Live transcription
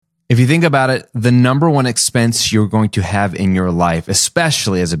If you think about it, the number one expense you're going to have in your life,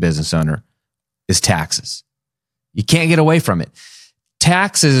 especially as a business owner, is taxes. You can't get away from it.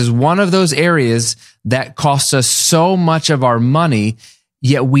 Taxes is one of those areas that costs us so much of our money,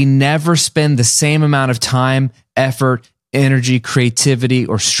 yet we never spend the same amount of time, effort, energy, creativity,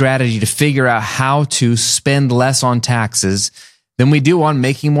 or strategy to figure out how to spend less on taxes than we do on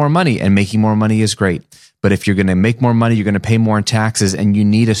making more money. And making more money is great. But if you're going to make more money, you're going to pay more in taxes, and you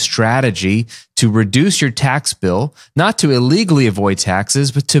need a strategy to reduce your tax bill, not to illegally avoid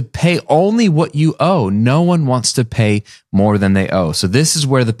taxes, but to pay only what you owe. No one wants to pay more than they owe. So this is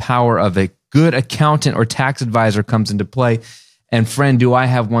where the power of a good accountant or tax advisor comes into play. And friend, do I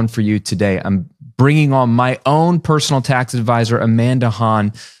have one for you today? I'm bringing on my own personal tax advisor, Amanda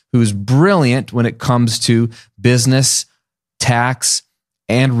Hahn, who's brilliant when it comes to business, tax,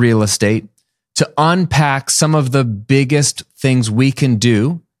 and real estate, to unpack some of the biggest things we can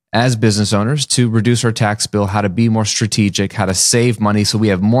do as business owners to reduce our tax bill, how to be more strategic, how to save money so we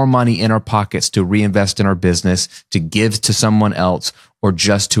have more money in our pockets to reinvest in our business, to give to someone else, or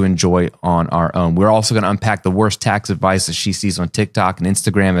just to enjoy on our own. We're also going to unpack the worst tax advice that she sees on TikTok and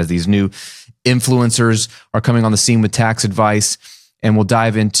Instagram as these new influencers are coming on the scene with tax advice. And we'll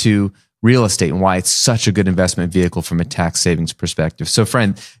dive into real estate and why it's such a good investment vehicle from a tax savings perspective. So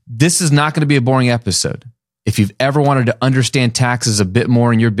friend, this is not going to be a boring episode. If you've ever wanted to understand taxes a bit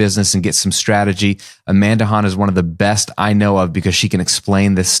more in your business and get some strategy, Amanda Hahn is one of the best I know of because she can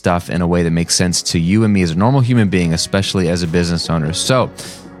explain this stuff in a way that makes sense to you and me as a normal human being, especially as a business owner. So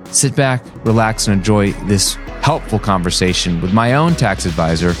sit back, relax, and enjoy this helpful conversation with my own tax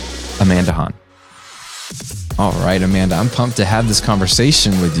advisor, Amanda Hahn. All right, Amanda, I'm pumped to have this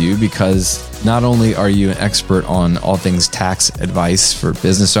conversation with you because not only are you an expert on all things tax advice for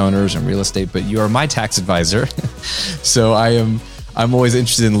business owners and real estate, but you are my tax advisor. So I'm always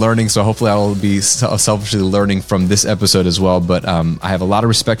interested in learning. So hopefully I will be selfishly learning from this episode as well. But I have a lot of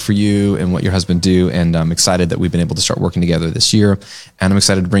respect for you and what your husband do. And I'm excited that we've been able to start working together this year. And I'm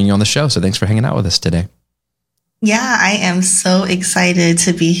excited to bring you on the show. So thanks for hanging out with us today. Yeah, I am so excited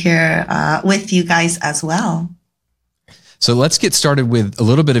to be here with you guys as well. So let's get started with a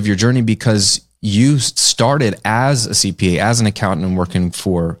little bit of your journey because you started as a CPA, as an accountant and working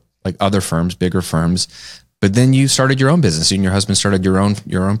for like other firms, bigger firms, but then you started your own business. You and your husband started your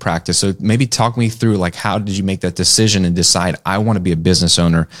own practice. So maybe talk me through like how did you make that decision and decide I want to be a business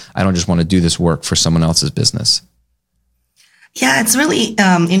owner? I don't just want to do this work for someone else's business. Yeah, it's really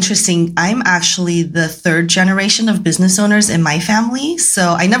interesting. I'm actually the third generation of business owners in my family. So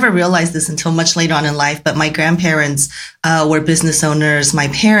I never realized this until much later on in life, but my grandparents were business owners. My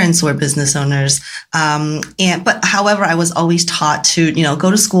parents were business owners. But however, I was always taught to,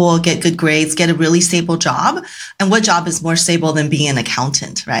 go to school, get good grades, get a really stable job. And what job is more stable than being an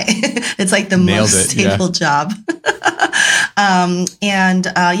accountant, right? It's like the most stable job.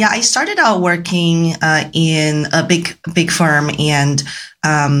 I started out working in a big firm, and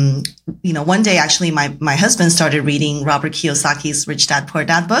one day actually my husband started reading Robert Kiyosaki's Rich Dad Poor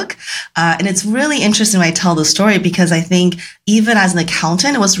Dad book, and it's really interesting when I tell the story because I think even as an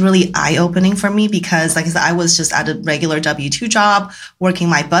accountant, it was really eye-opening for me because, like I said, I was just at a regular W-2 job working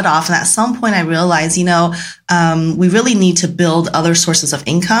my butt off, and at some point I realized, we really need to build other sources of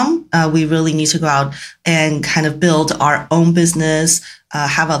income. We really need to go out and kind of build our own business,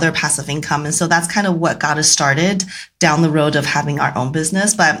 have other passive income. And so that's kind of what got us started down the road of having our own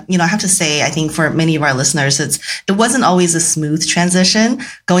business. But, I have to say, I think for many of our listeners, it wasn't always a smooth transition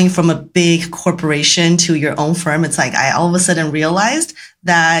going from a big corporation to your own firm. It's like I all of a sudden realized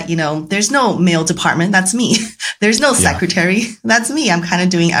that, there's no mail department. That's me. There's no secretary. That's me. I'm kind of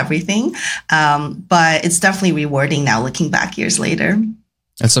doing everything. But it's definitely rewarding now looking back years later.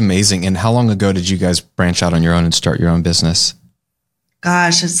 That's amazing. And how long ago did you guys branch out on your own and start your own business?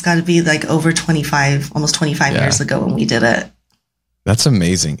 Gosh, it's got to be like over 25, almost 25 years ago when we did it. That's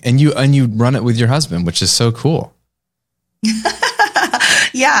amazing. And you run it with your husband, which is so cool.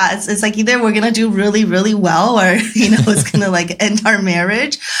 Yeah, it's like either we're going to do really, really well or, it's going to like end our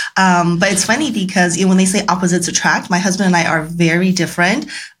marriage. But it's funny because when they say opposites attract, my husband and I are very different.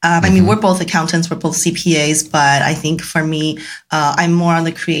 I mean, we're both accountants, we're both CPAs, but I think for me, I'm more on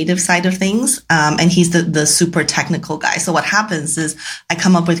the creative side of things. And he's the super technical guy. So what happens is I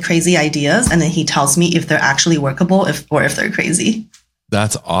come up with crazy ideas and then he tells me if they're actually workable or if they're crazy.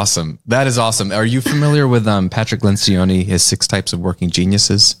 That's awesome. That is awesome. Are you familiar with Patrick Lencioni, his 6 types of working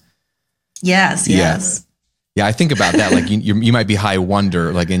geniuses? Yes. Yeah, I think about that. Like you might be high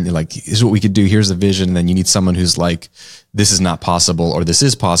wonder, like, and you're like, here's what we could do. Here's the vision. And then you need someone who's like, this is not possible, or this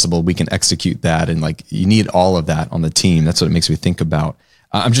is possible. We can execute that. And like, you need all of that on the team. That's what it makes me think about.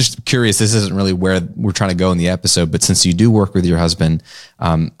 I'm just curious. This isn't really where we're trying to go in the episode, but since you do work with your husband,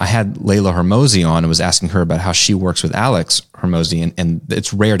 I had Layla Hermosi on and was asking her about how she works with Alex Hermosi. And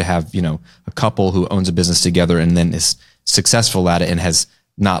it's rare to have, a couple who owns a business together and then is successful at it and has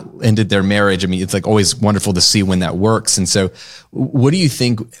not ended their marriage. I mean, it's like always wonderful to see when that works. And so what do you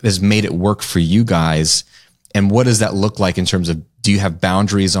think has made it work for you guys? And what does that look like in terms of, do you have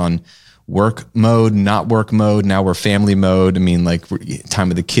boundaries on work mode, not work mode? Now we're family mode. I mean, like time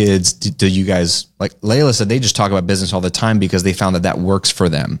with the kids. Do you guys, like Layla said, they just talk about business all the time because they found that works for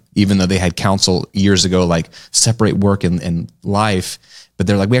them, even though they had counsel years ago, like separate work and life, but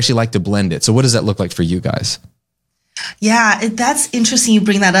they're like, we actually like to blend it. So what does that look like for you guys? Yeah, that's interesting you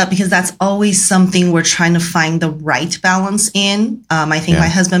bring that up because that's always something we're trying to find the right balance in. I think my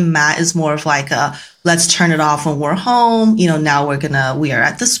husband, Matt, is more of like let's turn it off when we're home. Now we are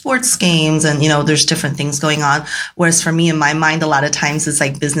at the sports games and, there's different things going on. Whereas for me, in my mind, a lot of times it's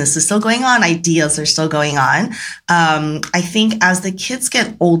like business is still going on. Ideas are still going on. I think as the kids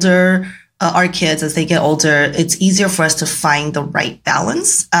get older, our kids, as they get older, it's easier for us to find the right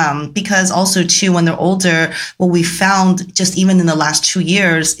balance. Because also too, when they're older, what we found just even in the last 2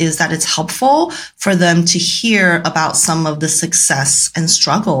 years is that it's helpful for them to hear about some of the success and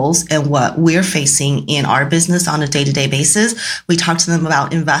struggles and what we're facing in our business on a day-to-day basis. We talk to them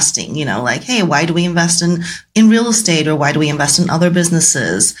about investing, like, hey, why do we invest in real estate, or why do we invest in other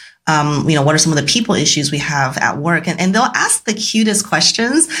businesses? What are some of the people issues we have at work? And they'll ask the cutest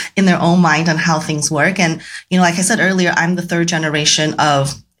questions in their own mind on how things work. And, like I said earlier, I'm the third generation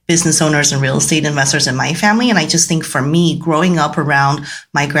of business owners and real estate investors in my family. And I just think for me, growing up around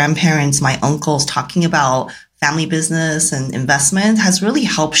my grandparents, my uncles talking about family business and investment has really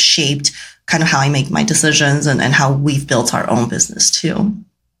helped shaped kind of how I make my decisions and how we've built our own business too.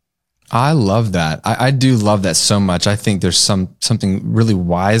 I love that. I do love that so much. I think there's something really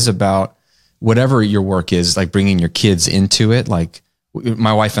wise about whatever your work is, like bringing your kids into it. Like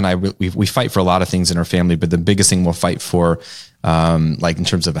my wife and I, we fight for a lot of things in our family, but the biggest thing we'll fight for, like in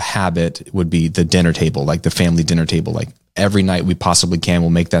terms of a habit, would be the dinner table, like the family dinner table. Like every night we possibly can, we'll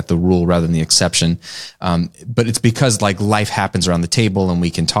make that the rule rather than the exception. But it's because like life happens around the table and we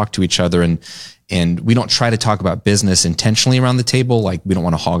can talk to each other and we don't try to talk about business intentionally around the table. Like we don't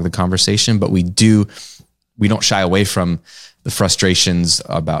want to hog the conversation, but we don't shy away from the frustrations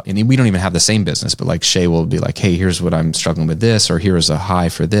about, and we don't even have the same business, but like Shay will be like, hey, here's what I'm struggling with this, or here's a high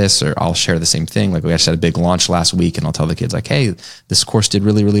for this, or I'll share the same thing. Like we actually had a big launch last week and I'll tell the kids like, hey, this course did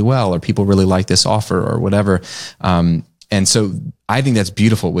really, really well, or people really like this offer or whatever. And so I think that's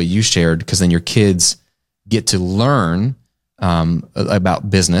beautiful what you shared, because then your kids get to learn about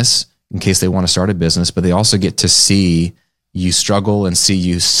business in case they want to start a business, but they also get to see you struggle and see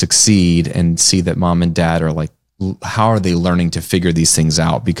you succeed and see that mom and dad are like, how are they learning to figure these things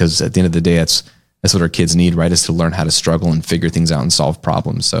out? Because at the end of the day, that's what our kids need, right? Is to learn how to struggle and figure things out and solve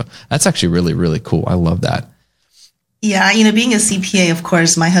problems. So that's actually really, really cool. I love that. Yeah, being a CPA, of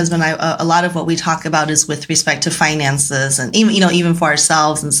course, my husband and I, a lot of what we talk about is with respect to finances and even for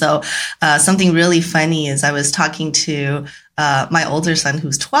ourselves. And so something really funny is I was talking to my older son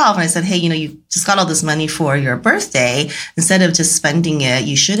who's 12 and I said, hey, you just got all this money for your birthday. Instead of just spending it,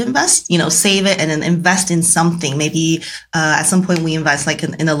 you should invest, save it and then invest in something. Maybe at some point we invest like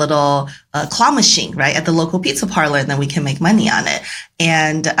in a little claw machine, right, at the local pizza parlor, and then we can make money on it.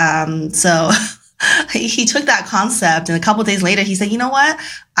 And so he took that concept, and a couple of days later, he said, you know what?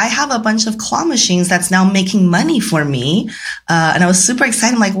 I have a bunch of claw machines that's now making money for me. And I was super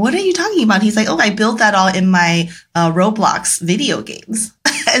excited. I'm like, what are you talking about? He's like, oh, I built that all in my Roblox video games.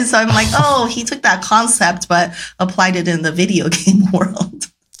 And so I'm like, oh, he took that concept, but applied it in the video game world.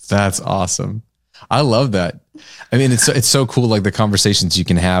 That's awesome. I love that. I mean, it's so cool, like the conversations you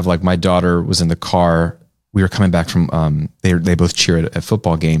can have. Like my daughter was in the car. We were coming back from, they both cheer at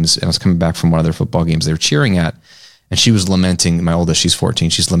football games, and I was coming back from one of their football games they were cheering at, and she was lamenting, my oldest, she's 14,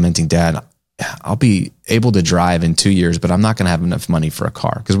 she's lamenting, Dad, I'll be able to drive in 2 years, but I'm not going to have enough money for a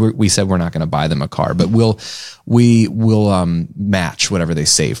car. Cause we said we're not going to buy them a car, but we will match whatever they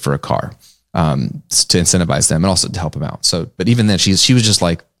save for a car, to incentivize them and also to help them out. So, but even then she was just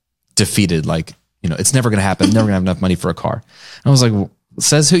like defeated, like, it's never going to happen. Never going to have enough money for a car. And I was like, well,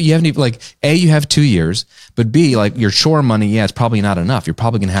 says who? You haven't even, like, A, you have 2 years, but B, like your chore money, yeah, it's probably not enough. You're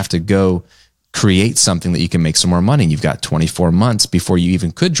probably going to have to go create something that you can make some more money. You've got 24 months before you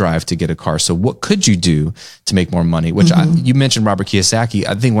even could drive to get a car. So what could you do to make more money? Which you mentioned Robert Kiyosaki.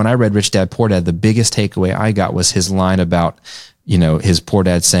 I think when I read Rich Dad, Poor Dad, the biggest takeaway I got was his line about, his poor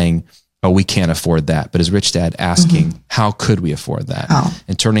dad saying, oh, we can't afford that. But his rich dad asking, how could we afford that?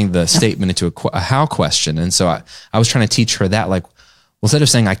 And turning the statement into a how question. And so I was trying to teach her that, like, instead of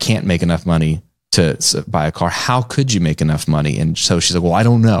saying I can't make enough money to buy a car, how could you make enough money? And so she's like, well, I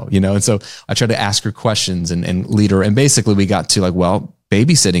don't know, And so I tried to ask her questions and lead her. And basically we got to like, well,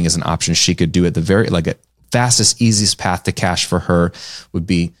 babysitting is an option she could do at the very, like a fastest, easiest path to cash for her would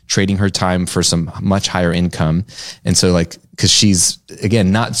be trading her time for some much higher income. And so like, cause she's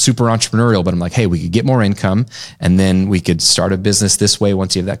again, not super entrepreneurial, but I'm like, hey, we could get more income and then we could start a business this way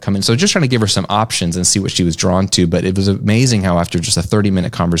once you have that come in. So just trying to give her some options and see what she was drawn to. But it was amazing how after just a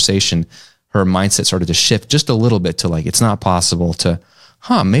 30-minute conversation, her mindset started to shift just a little bit to like, it's not possible to,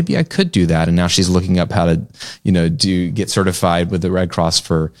 maybe I could do that. And now she's looking up how to, get certified with the Red Cross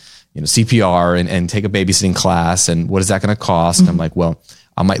for, CPR and take a babysitting class. And what is that going to cost? And I'm like, well,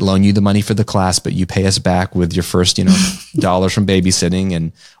 I might loan you the money for the class, but you pay us back with your first, dollars from babysitting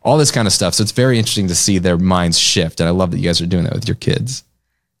and all this kind of stuff. So it's very interesting to see their minds shift. And I love that you guys are doing that with your kids.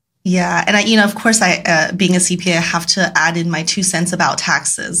 Yeah. And of course, being a CPA, I have to add in my 2 cents about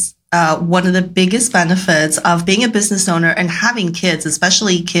taxes. One of the biggest benefits of being a business owner and having kids,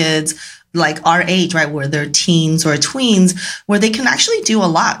 especially kids like our age, right, where they're teens or tweens, where they can actually do a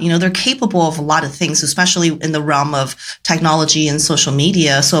lot. They're capable of a lot of things, especially in the realm of technology and social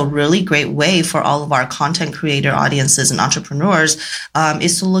media. So a really great way for all of our content creator audiences and entrepreneurs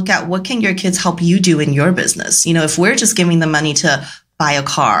is to look at what can your kids help you do in your business. If we're just giving them money to buy a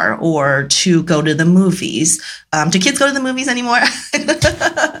car or to go to the movies. Do kids go to the movies anymore?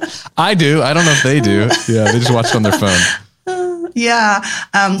 I do. I don't know if they do. Yeah, they just watch it on their phone. Yeah.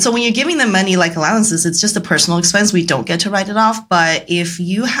 So when you're giving them money like allowances, it's just a personal expense. We don't get to write it off. But if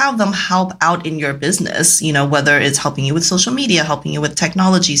you have them help out in your business, whether it's helping you with social media, helping you with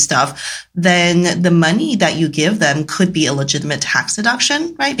technology stuff, then the money that you give them could be a legitimate tax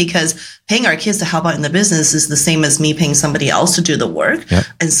deduction, right? Because paying our kids to help out in the business is the same as me paying somebody else to do the work. Yep.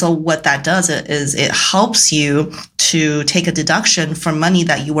 And so what that does is it helps you to take a deduction from money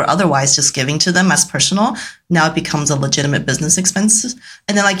that you were otherwise just giving to them as personal. Now it becomes a legitimate business expense.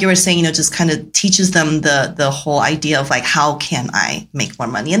 And then like you were saying, just kind of teaches them the whole idea of like, how can I make more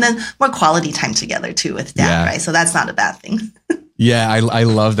money? And then more quality time together too with dad, right? So that's not a bad thing. Yeah, I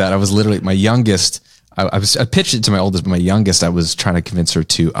love that. I was literally, my youngest, I pitched it to my oldest, but my youngest, I was trying to convince her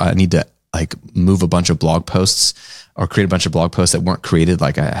to, I need to like move a bunch of blog posts or create a bunch of blog posts that weren't created.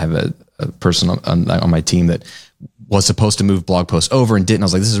 Like I have a person on my team that was supposed to move blog posts over and didn't. I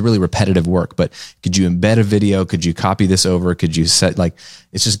was like, this is really repetitive work, but could you embed a video? Could you copy this over? Could you set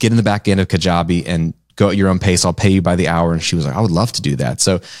it's just get in the back end of Kajabi and go at your own pace. I'll pay you by the hour. And she was like, I would love to do that.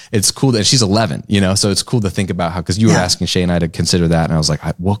 So it's cool that she's 11, so it's cool to think about how, cause you were asking Shay and I to consider that. And I was like,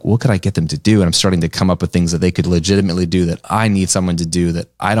 what could I get them to do? And I'm starting to come up with things that they could legitimately do that I need someone to do that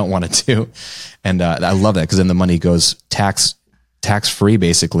I don't want to do. And I love that. Cause then the money goes tax free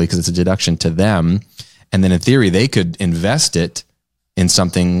basically, cause it's a deduction to them. And then in theory, they could invest it in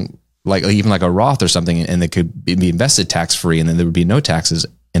something like even like a Roth or something, and they could be invested tax free, and then there would be no taxes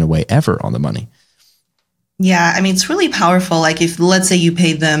in a way ever on the money. Yeah, I mean, it's really powerful. Like if, let's say you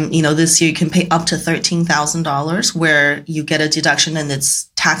paid them, this year you can pay up to $13,000 where you get a deduction and it's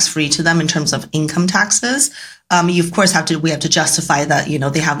tax free to them in terms of income taxes. You of course we have to justify that,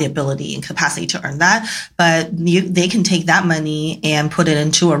 they have the ability and capacity to earn that, but they can take that money and put it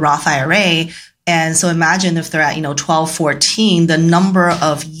into a Roth IRA. And so imagine if they're at, 12, 14, the number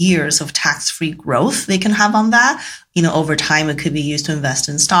of years of tax-free growth they can have on that. Over time, it could be used to invest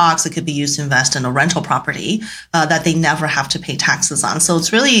in stocks. It could be used to invest in a rental property that they never have to pay taxes on. So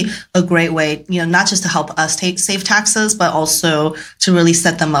it's really a great way, not just to help us save taxes, but also to really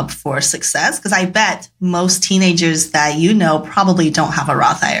set them up for success. Because I bet most teenagers that probably don't have a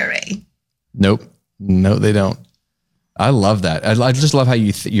Roth IRA. Nope. No, they don't. I love that. I just love how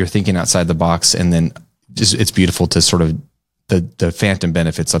you're thinking outside the box, and then just it's beautiful to sort of the phantom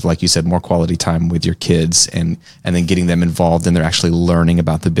benefits of, like you said, more quality time with your kids, and then getting them involved, and they're actually learning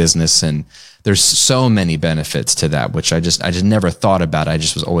about the business. And there's so many benefits to that, which I just never thought about. I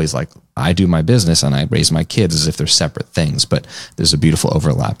just was always like, I do my business and I raise my kids as if they're separate things, but there's a beautiful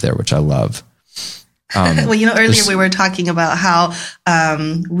overlap there, which I love. Well, earlier we were talking about how,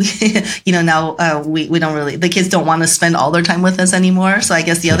 we don't really, the kids don't want to spend all their time with us anymore. So I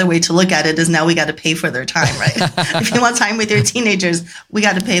guess the other way to look at it is now we got to pay for their time, right? If you want time with your teenagers, we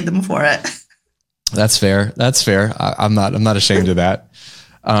got to pay them for it. That's fair. I'm not ashamed of that.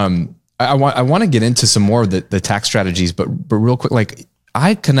 I want to get into some more of the tax strategies, but real quick, like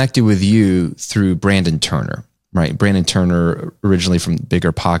I connected with you through Brandon Turner, right? Brandon Turner, originally from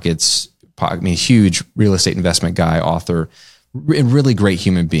Bigger Pockets, huge real estate investment guy, author, really great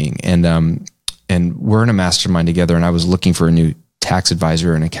human being. And we're in a mastermind together, and I was looking for a new tax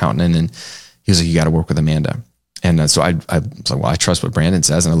advisor and accountant. And he was like, you got to work with Amanda. And so I was like, well, I trust what Brandon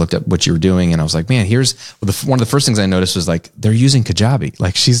says. And I looked at what you were doing and I was like, man, one of the first things I noticed was like, they're using Kajabi.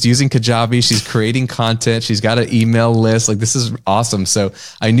 Like she's using Kajabi. She's creating content. She's got an email list. Like this is awesome. So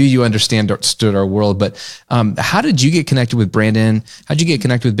I knew you understood our world, but how did you get connected with Brandon? How'd you get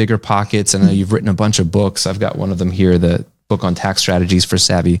connected with Bigger Pockets? I know you've written a bunch of books. I've got one of them here, the book on tax strategies for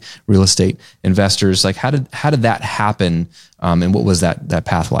savvy real estate investors. Like how did that happen? And what was that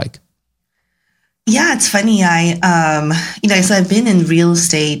path like? Yeah, it's funny. So I've been in real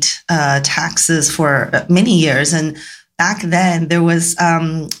estate taxes for many years. And back then there was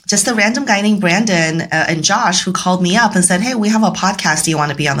just a random guy named Brandon and Josh who called me up and said, hey, we have a podcast. Do you want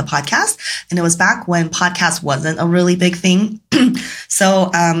to be on the podcast? And it was back when podcast wasn't a really big thing.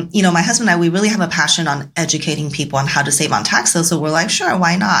 So, my husband and I, we really have a passion on educating people on how to save on taxes. So we're like, sure,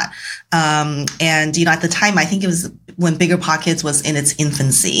 why not? And at the time, I think it was when Bigger Pockets was in its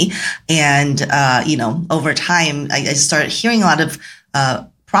infancy. And, over time, I started hearing a lot of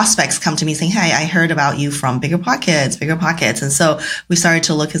prospects come to me saying, hey, I heard about you from Bigger Pockets. And so we started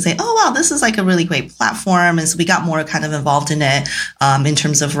to look and say, oh, wow, this is like a really great platform. And so we got more kind of involved in it in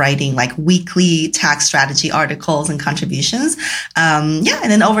terms of writing like weekly tax strategy articles and contributions. And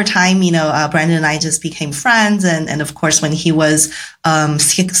then over time, Brandon and I just became friends. And of course, when he was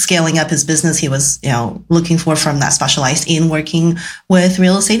scaling up his business, he was, looking for firm that specialized in working with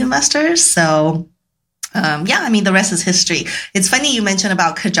real estate investors. So the rest is history. It's funny you mentioned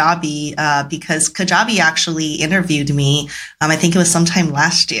about Kajabi, because Kajabi actually interviewed me. I think it was sometime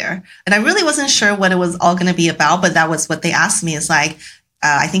last year, and I really wasn't sure what it was all going to be about, but that was what they asked me. It's like,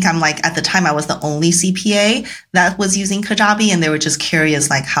 I think I'm like, at the time I was the only CPA that was using Kajabi, and they were just curious,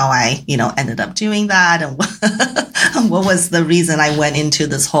 like how I, ended up doing that and what was the reason I went into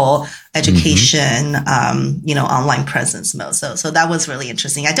this whole education, online presence mode. So that was really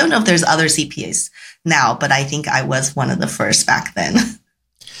interesting. I don't know if there's other CPAs now, but I think I was one of the first back then.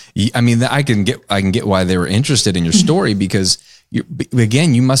 I mean, I can get why they were interested in your story because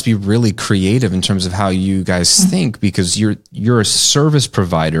you must be really creative in terms of how you guys think, because you're a service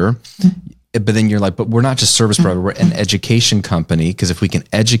provider, but then you're like, but we're not just service provider, we're an education company. Because if we can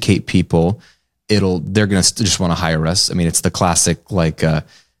educate people, they're going to just want to hire us. I mean, it's the classic, like, I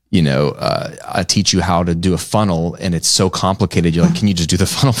teach you how to do a funnel and it's so complicated. You're like, can you just do the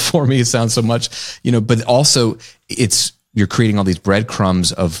funnel for me? It sounds so much, but also you're creating all these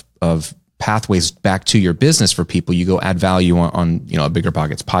breadcrumbs of pathways back to your business for people. You go add value on a Bigger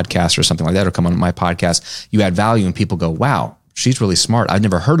Pockets podcast or something like that, or come on my podcast, you add value and people go, wow, she's really smart. I've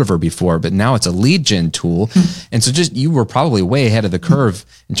never heard of her before, but now it's a lead gen tool. And so you were probably way ahead of the curve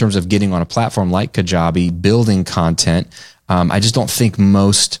in terms of getting on a platform like Kajabi, building content. I just don't think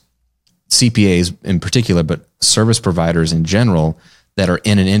most CPAs in particular, but service providers in general that are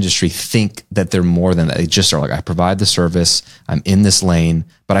in an industry think that they're more than that. They just are like, I provide the service, I'm in this lane.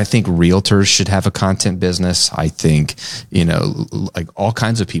 But I think realtors should have a content business. I think, like all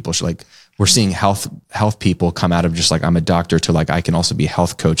kinds of people should, like, we're seeing health people come out of just like, I'm a doctor to like, I can also be a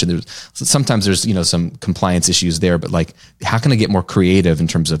health coach. And sometimes there's, some compliance issues there, but like, how can I get more creative in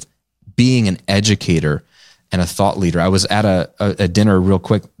terms of being an educator and a thought leader? I was at a dinner real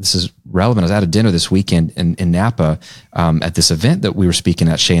quick. This is relevant. I was at a dinner this weekend in Napa at this event that we were speaking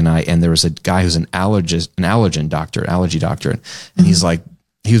at, Shay and I, and there was a guy who's an allergy doctor. And he's like,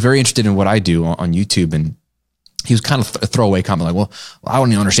 he was very interested in what I do on YouTube. And he was kind of a throwaway comment like, well, I don't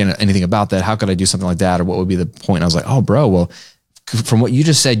even understand anything about that. How could I do something like that? Or what would be the point? And I was like, oh, bro, well, from what you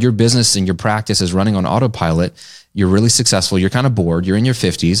just said, your business and your practice is running on autopilot. You're really successful. You're kind of bored. You're in your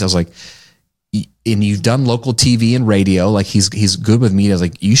 50s. I was like, and you've done local TV and radio. Like he's good with media. I was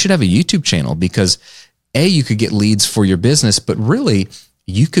like, you should have a YouTube channel because you could get leads for your business, but really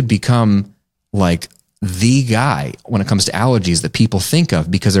you could become like the guy when it comes to allergies that people think of,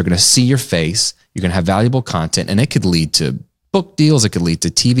 because they're going to see your face. You're going to have valuable content, and it could lead to book deals. It could lead to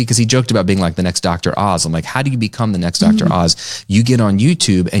TV, because he joked about being like the next Dr. Oz. I'm like, how do you become the next Dr. Oz? You get on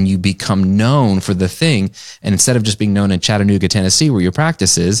YouTube and you become known for the thing. And instead of just being known in Chattanooga, Tennessee, where your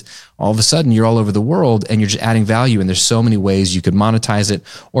practice is, all of a sudden you're all over the world and you're just adding value. And there's so many ways you could monetize it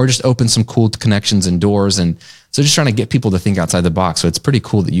or just open some cool connections and doors. And so just trying to get people to think outside the box. So it's pretty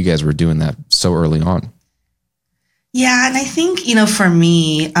cool that you guys were doing that so early on. Yeah. And I think, for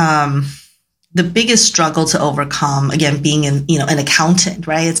me, the biggest struggle to overcome, again, being an accountant,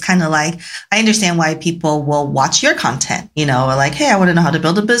 right? It's kind of like, I understand why people will watch your content, or like, hey, I want to know how to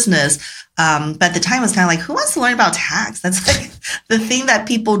build a business. But at the time, it's kind of like, who wants to learn about tax? That's like the thing that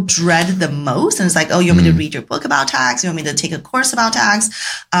people dread the most. And it's like, oh, you want me to read your book about tax? You want me to take a course about tax?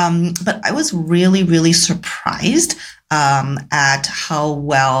 But I was really, really surprised at how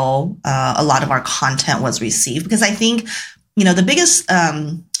well a lot of our content was received, because I think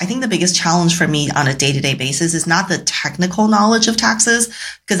the biggest challenge for me on a day-to-day basis is not the technical knowledge of taxes,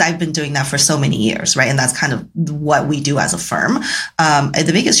 because I've been doing that for so many years, right? And that's kind of what we do as a firm.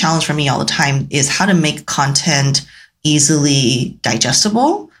 The biggest challenge for me all the time is how to make content easily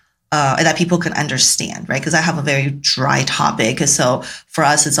digestible, and that people can understand, right? Because I have a very dry topic. So for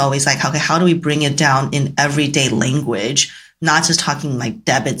us, it's always like, okay, how do we bring it down in everyday language? Not just talking like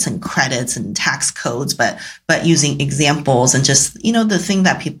debits and credits and tax codes, but using examples and just, the thing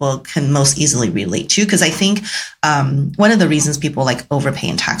that people can most easily relate to. Because I think one of the reasons people like overpay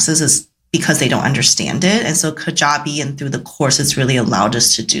in taxes is because they don't understand it. And so Kajabi and through the course, it's really allowed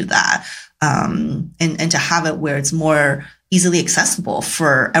us to do that. And to have it where it's more easily accessible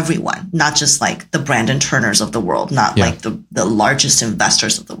for everyone, not just like the Brandon Turners of the world, not like the largest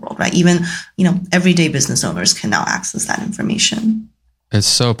investors of the world, right? Even, everyday business owners can now access that information. It's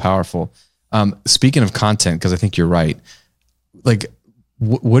so powerful. Speaking of content, because I think you're right, like,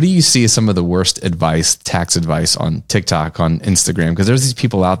 what do you see as some of the worst tax advice on TikTok, on Instagram? Because there's these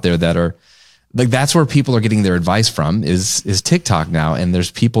people out there that are like, that's where people are getting their advice from is TikTok now. And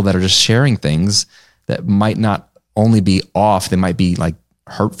there's people that are just sharing things that might not only be off, they might be like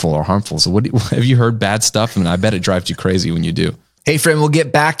hurtful or harmful. So have you heard bad stuff? I bet it drives you crazy when you do. Hey friend, we'll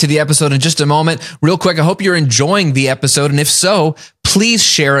get back to the episode in just a moment. Real quick, I hope you're enjoying the episode. And if so, please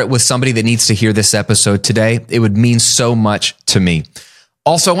share it with somebody that needs to hear this episode today. It would mean so much to me.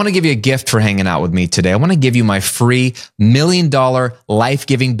 Also, I want to give you a gift for hanging out with me today. I want to give you my free $1 million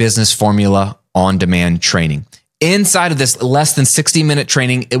life-giving business formula on-demand training. Inside of this less than 60-minute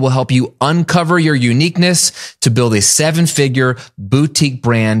training, it will help you uncover your uniqueness to build a 7-figure boutique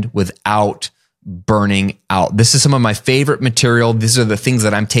brand without burning out. This is some of my favorite material. These are the things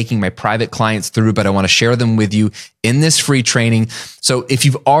that I'm taking my private clients through, but I want to share them with you in this free training. So if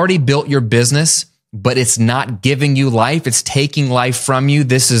you've already built your business, but it's not giving you life, it's taking life from you,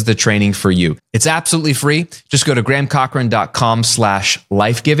 this is the training for you. It's absolutely free. Just go to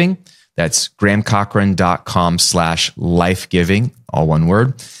grahamcochran.com/lifegiving. That's grahamcochran.com/lifegiving, all one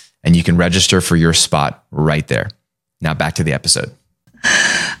word. And you can register for your spot right there. Now back to the episode.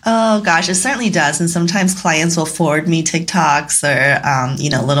 Oh gosh, it certainly does. And sometimes clients will forward me TikToks or,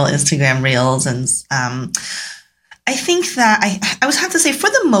 little Instagram reels. And I think that I would have to say, for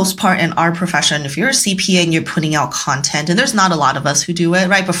the most part in our profession, if you're a CPA and you're putting out content, and there's not a lot of us who do it,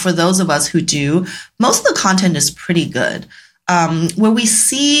 right? But for those of us who do, most of the content is pretty good. Where we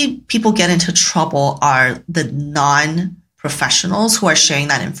see people get into trouble are the non-professionals who are sharing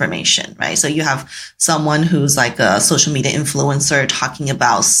that information, right? So you have someone who's like a social media influencer talking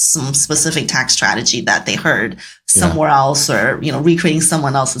about some specific tax strategy that they heard somewhere else, or, recreating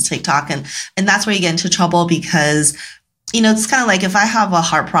someone else's TikTok. And that's where you get into trouble, because it's kind of like, if I have a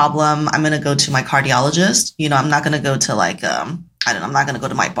heart problem, I'm going to go to my cardiologist. I'm not going to go to like, I'm not going to go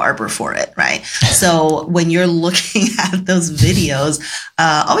to my barber for it, right? So when you're looking at those videos,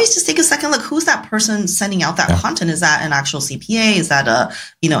 always just take a second look. Who's that person sending out that content? Is that an actual CPA? Is that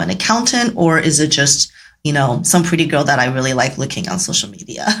an accountant? Or is it just, some pretty girl that I really like looking on social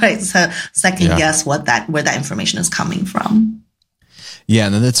media, right? So second guess where that information is coming from. Yeah,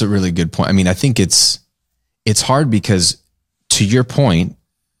 and that's a really good point. I mean, I think it's hard because, to your point,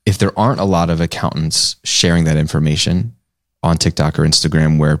 if there aren't a lot of accountants sharing that information on TikTok or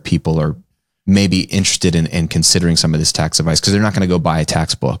Instagram, where people are maybe interested in considering some of this tax advice, because they're not going to go buy a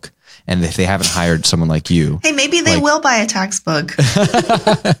tax book. And if they haven't hired someone like you, hey, maybe they will buy a tax book.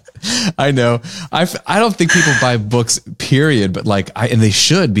 I know. I don't think people buy books, period, but and they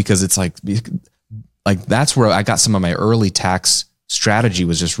should, because it's like that's where I got some of my early tax strategy,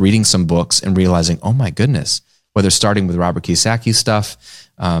 was just reading some books and realizing, oh my goodness, whether starting with Robert Kiyosaki's stuff,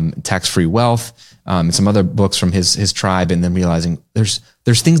 Tax-Free Wealth, and some other books from his tribe, and then realizing there's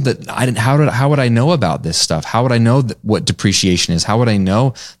things that I didn't. How would I know about this stuff? How would I know what depreciation is? How would I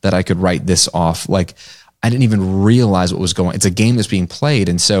know that I could write this off? Like, I didn't even realize what was going on. It's a game that's being played,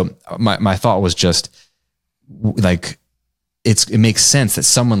 and so my thought was just like, it makes sense that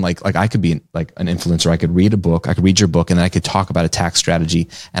someone like I could be like an influencer. I could read a book. I could read your book, and then I could talk about a tax strategy,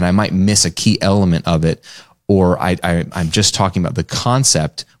 and I might miss a key element of it. Or I'm just talking about the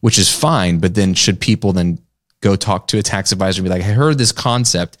concept, which is fine, but then should people then go talk to a tax advisor and be like, I heard this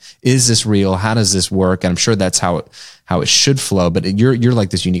concept. Is this real? How does this work? And I'm sure that's how it should flow. But you're like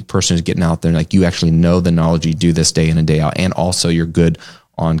this unique person who's getting out there and like you actually know the knowledge. You do this day in and day out. And also you're good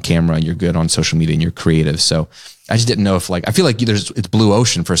on camera and you're good on social media and you're creative. So I just didn't know if I feel like it's blue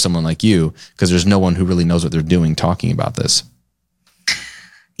ocean for someone like you because there's no one who really knows what they're doing talking about this.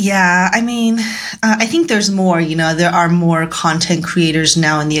 Yeah, I mean, I think there's more, there are more content creators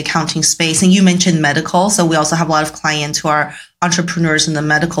now in the accounting space. And you mentioned medical. So we also have a lot of clients who are entrepreneurs in the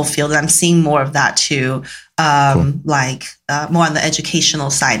medical field. And I'm seeing more of that too, cool. More on the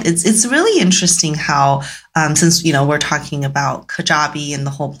educational side. It's really interesting how, since, we're talking about Kajabi and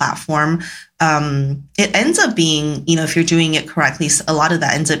the whole platform, it ends up being, if you're doing it correctly, a lot of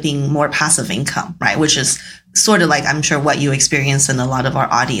that ends up being more passive income, right? Which is sort of like, I'm sure what you experience in a lot of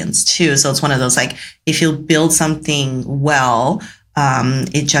our audience too. So it's one of those, like, if you build something well,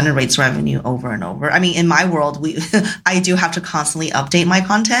 it generates revenue over and over. I mean, in my world, I do have to constantly update my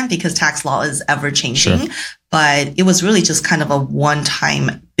content because tax law is ever changing. Sure. But it was really just kind of a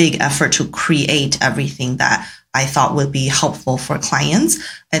one-time big effort to create everything that I thought would be helpful for clients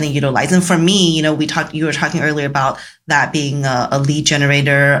and then utilize. And for me, you were talking earlier about that being a lead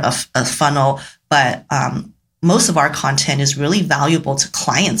generator, a funnel, but most of our content is really valuable to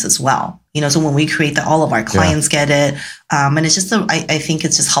clients as well. So when we create that, all of our clients get it. And it's just, I think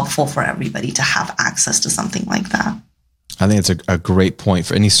it's just helpful for everybody to have access to something like that. I think it's a great point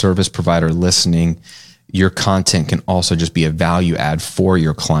for any service provider listening. Your content can also just be a value add for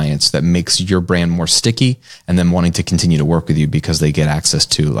your clients that makes your brand more sticky and then wanting to continue to work with you because they get access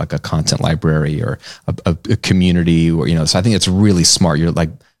to like a content library or a community or, so I think it's really smart.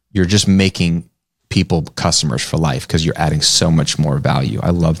 You're just making people customers for life because you're adding so much more value.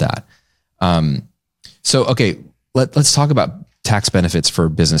 I love that. Okay, let's talk about tax benefits for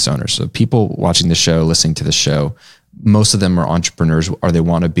business owners. So people watching the show, listening to the show, most of them are entrepreneurs or they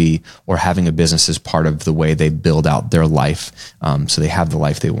want to be, or having a business as part of the way they build out their life. So they have the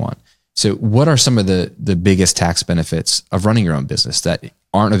life they want. So what are some of the biggest tax benefits of running your own business that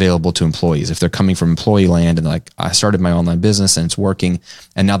aren't available to employees? If they're coming from employee land and like, I started my online business and it's working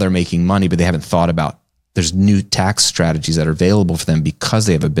and now they're making money, but they haven't thought about there's new tax strategies that are available for them because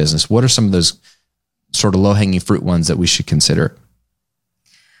they have a business. What are some of those sort of low-hanging fruit ones that we should consider?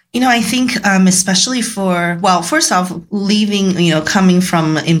 I think especially first off, leaving, coming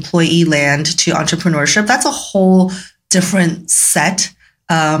from employee land to entrepreneurship, that's a whole different set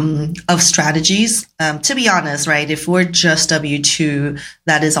of strategies. To be honest, right, if we're just W-2,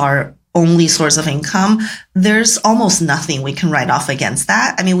 that is our only source of income, there's almost nothing we can write off against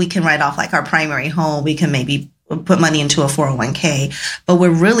that. I mean, we can write off like our primary home. We can maybe put money into a 401k, but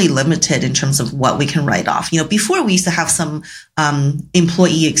we're really limited in terms of what we can write off. Before we used to have some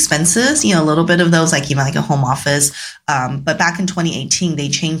employee expenses, a little bit of those, like even like a home office. But back in 2018, they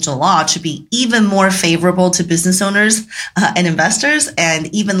changed the law to be even more favorable to business owners and investors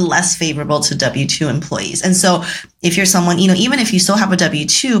and even less favorable to W-2 employees. And so if you're someone, even if you still have a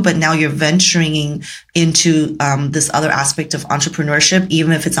W-2, but now you're venturing into this other aspect of entrepreneurship,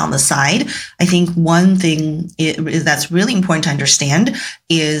 even if it's on the side, I think one thing that's really important to understand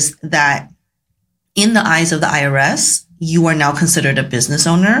is that in the eyes of the IRS, you are now considered a business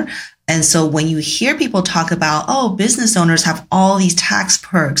owner. And so when you hear people talk about, business owners have all these tax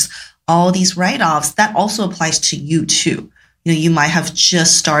perks, all these write-offs, that also applies to you too. You might have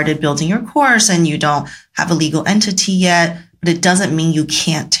just started building your course and you don't have a legal entity yet, but it doesn't mean you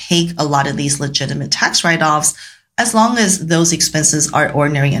can't take a lot of these legitimate tax write-offs as long as those expenses are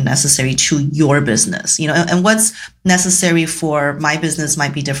ordinary and necessary to your business, and what's necessary for my business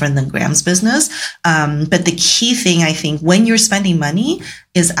might be different than Graham's business. But the key thing, I think, when you're spending money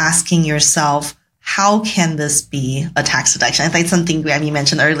is asking yourself, how can this be a tax deduction? I think something, Graham, you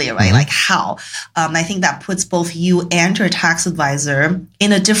mentioned earlier, right? Mm-hmm. Like how? I think that puts both you and your tax advisor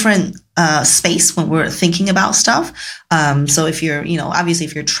in a different space when we're thinking about stuff. So if you're, obviously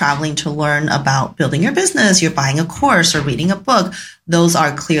if you're traveling to learn about building your business, you're buying a course or reading a book, those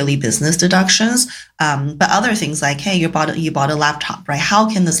are clearly business deductions. But other things like, hey, you bought a laptop, right?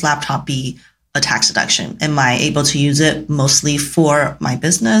 How can this laptop be a tax deduction? Am I able to use it mostly for my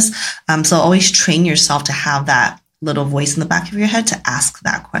business? So always train yourself to have that little voice in the back of your head to ask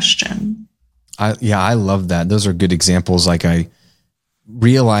that question. I love that. Those are good examples. Like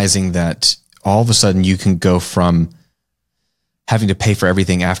realizing that all of a sudden you can go from having to pay for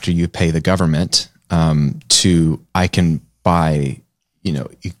everything after you pay the government to I can buy,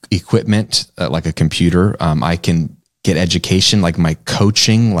 equipment like a computer. I can get education, like my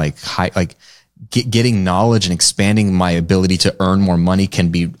coaching, like getting knowledge and expanding my ability to earn more money can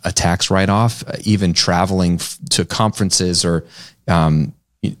be a tax write-off. Even traveling to conferences or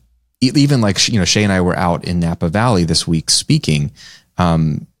even like, Shay and I were out in Napa Valley this week speaking,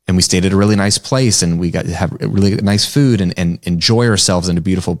 and we stayed at a really nice place, and we got to have really nice food and enjoy ourselves in a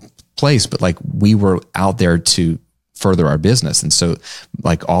beautiful place. But like, we were out there to further our business. And so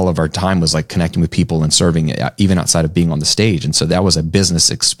like all of our time was like connecting with people and serving, even outside of being on the stage. And so that was a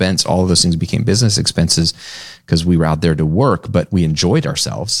business expense. All of those things became business expenses because we were out there to work, but we enjoyed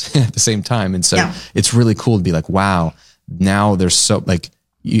ourselves at the same time. And so it's really cool to be like, wow, now there's so like,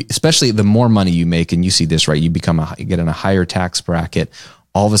 especially the more money you make, and you see this, right? You get in a higher tax bracket.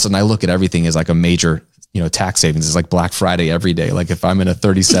 All of a sudden I look at everything as like a major, tax savings. Is like Black Friday every day. Like if I'm in a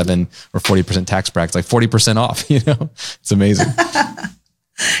 37 or 40% tax bracket, it's like 40% off, it's amazing.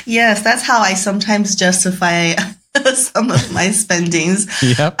 Yes. That's how I sometimes justify some of my spendings.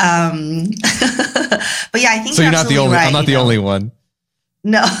 Yep. But yeah, I think so. You're not the only, right, I'm not the only one.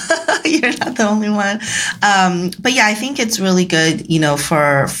 No, you're not the only one. But yeah, I think it's really good,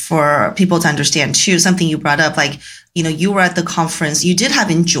 for people to understand too, something you brought up, like, you were at the conference, you did have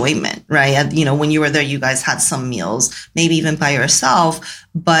enjoyment, right? And, when you were there, you guys had some meals, maybe even by yourself.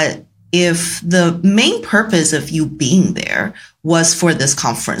 But if the main purpose of you being there was for this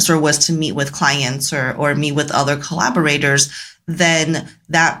conference or was to meet with clients or meet with other collaborators, then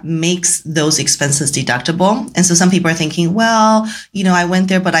that makes those expenses deductible. And so some people are thinking, well, I went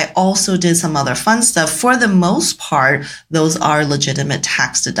there, but I also did some other fun stuff. For the most part, those are legitimate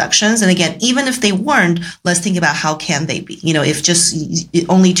tax deductions. And again, even if they weren't, let's think about how can they be? If just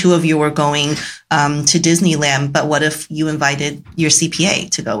only two of you were going to Disneyland, but what if you invited your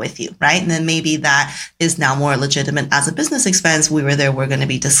CPA to go with you, right? And then maybe that is now more legitimate as a business expense. We were there, we're going to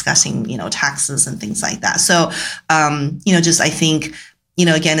be discussing, taxes and things like that. So, I think,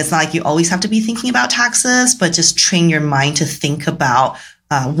 again, it's not like you always have to be thinking about taxes, but just train your mind to think about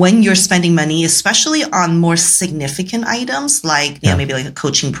when you're spending money, especially on more significant items like, maybe like a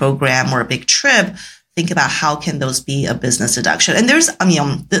coaching program or a big trip. Think about how can those be a business deduction. And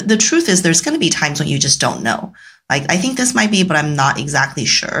the truth is there's going to be times when you just don't know. Like, I think this might be, but I'm not exactly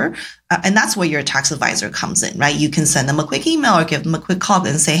sure. And that's where your tax advisor comes in, right? You can send them a quick email or give them a quick call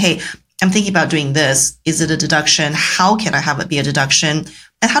and say, hey, I'm thinking about doing this. Is it a deduction? How can I have it be a deduction?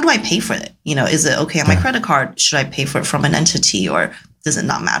 And how do I pay for it? Is it okay on my credit card? Should I pay for it from an entity, or does it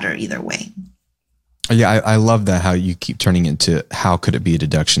not matter either way? Yeah, I love that, how you keep turning into how could it be a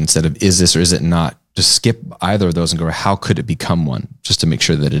deduction instead of is this or is it not? Just skip either of those and go, how could it become one? Just to make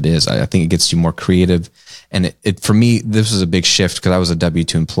sure that it is. I think it gets you more creative. And it for me, this was a big shift because I was a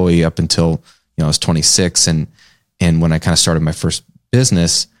W-2 employee up until I was 26. And when I kind of started my first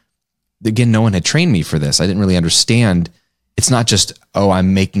business, again, no one had trained me for this. I didn't really understand. It's not just,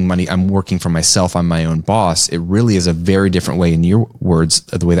 I'm making money, I'm working for myself, I'm my own boss. It really is a very different way, in your words,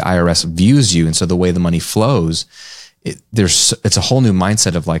 the way the IRS views you. And so the way the money flows, it's a whole new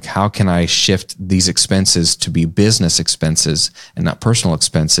mindset of like, how can I shift these expenses to be business expenses and not personal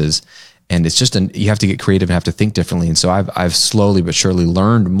expenses? And it's just you have to get creative and have to think differently. And so I've slowly but surely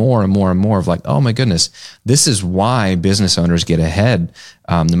learned more and more and more of like, oh my goodness, this is why business owners get ahead,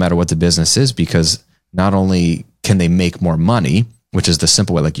 no matter what the business is, because not only can they make more money, which is the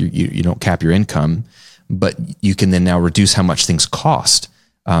simple way, like you don't cap your income, but you can then now reduce how much things cost.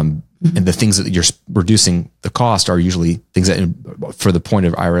 And the things that you're reducing the cost are usually things that, for the point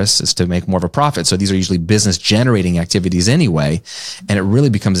of IRS, is to make more of a profit. So these are usually business generating activities anyway. And it really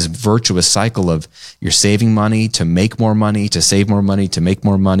becomes this virtuous cycle of you're saving money to make more money, to save more money, to make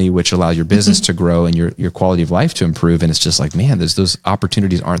more money, which allows your business to grow and your quality of life to improve. And it's just like, man, those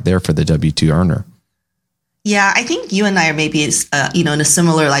opportunities aren't there for the W-2 earner. Yeah, I think you and I are maybe, in a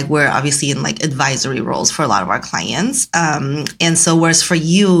similar, like we're obviously in like advisory roles for a lot of our clients. And so whereas for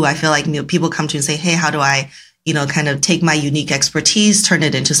you, I feel like people come to you and say, hey, how do I, kind of take my unique expertise, turn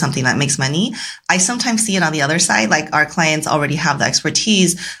it into something that makes money? I sometimes see it on the other side. Like our clients already have the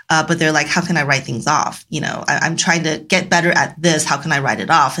expertise, but they're like, how can I write things off? I'm trying to get better at this. How can I write it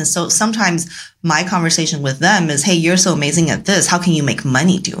off? And so sometimes my conversation with them is, hey, you're so amazing at this. How can you make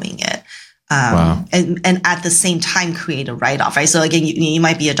money doing it? Wow. And at the same time, create a write-off, right? So again, you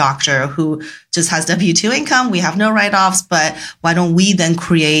might be a doctor who just has W-2 income. We have no write-offs, but why don't we then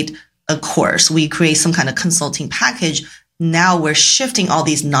create a course? We create some kind of consulting package. Now we're shifting all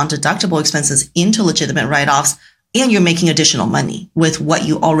these non-deductible expenses into legitimate write-offs, and you're making additional money with what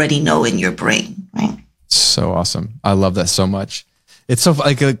you already know in your brain, right? So awesome. I love that so much. It's so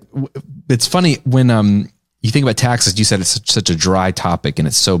like, it's funny when you think about taxes, you said it's such a dry topic and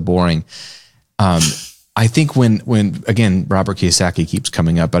it's so boring. I think when again, Robert Kiyosaki keeps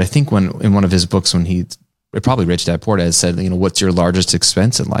coming up, but I think when in one of his books, when he probably Rich Dad Poor Dad said, what's your largest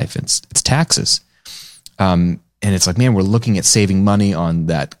expense in life? It's taxes. And it's like, man, we're looking at saving money on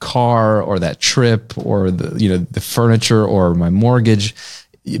that car or that trip or the furniture or my mortgage,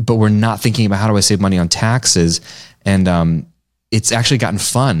 but we're not thinking about how do I save money on taxes. And it's actually gotten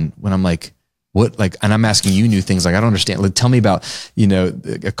fun when I'm like, and I'm asking you new things. Like, I don't understand. Like, tell me about,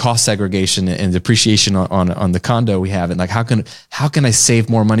 a cost segregation and depreciation on the condo we have. And like, how can I save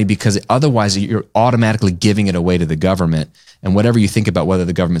more money? Because otherwise you're automatically giving it away to the government. And whatever you think about whether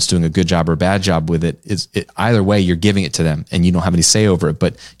the government's doing a good job or a bad job with it, either way, you're giving it to them and you don't have any say over it,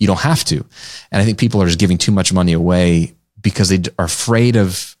 but you don't have to. And I think people are just giving too much money away because they are afraid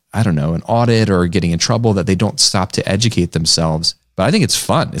of, I don't know, an audit or getting in trouble, that they don't stop to educate themselves. But I think it's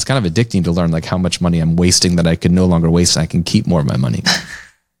fun. It's kind of addicting to learn like how much money I'm wasting that I can no longer waste. And I can keep more of my money.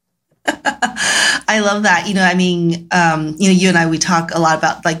 I love that. You and I, we talk a lot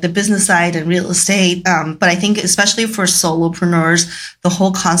about like the business side and real estate. But I think especially for solopreneurs, the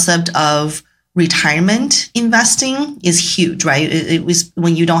whole concept of retirement investing is huge, right? It was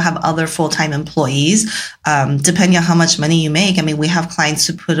when you don't have other full-time employees, depending on how much money you make. I mean, we have clients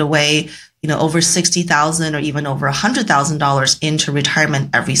who put away over $60,000 or even over $100,000 into retirement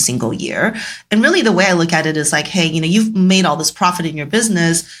every single year. And really the way I look at it is like, hey, you've made all this profit in your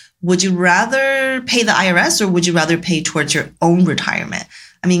business. Would you rather pay the IRS or would you rather pay towards your own retirement?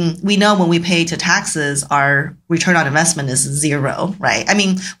 I mean, we know when we pay to taxes, our return on investment is zero, right? I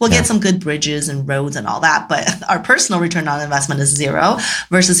mean, we'll get some good bridges and roads and all that, but our personal return on investment is zero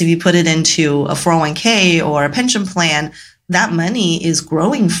versus if you put it into a 401k or a pension plan, that money is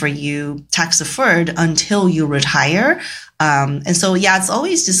growing for you tax deferred until you retire. And so, it's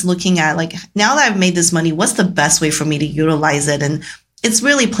always just looking at like, now that I've made this money, what's the best way for me to utilize it? And it's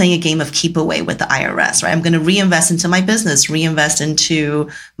really playing a game of keep away with the IRS, right? I'm going to reinvest into my business, reinvest into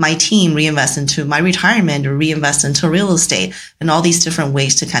my team, reinvest into my retirement, or reinvest into real estate, and all these different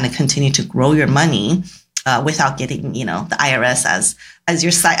ways to kind of continue to grow your money without getting, the IRS as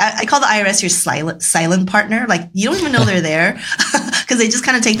your I call the IRS your silent partner. Like, you don't even know they're there because they just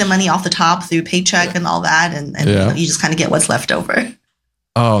kind of take the money off the top through paycheck and all that, and you just kind of get what's left over.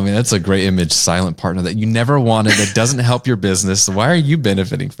 Oh man, that's a great image. Silent partner that you never wanted, that doesn't help your business. Why are you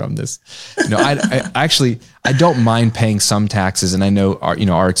benefiting from this? I don't mind paying some taxes. And I know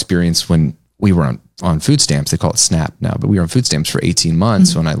our experience when we were on food stamps, they call it SNAP now, but we were on food stamps for 18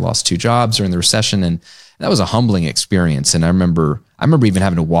 months when I lost 2 jobs during the recession. And that was a humbling experience. And I remember even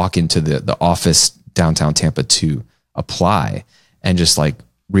having to walk into the office downtown Tampa to apply and just like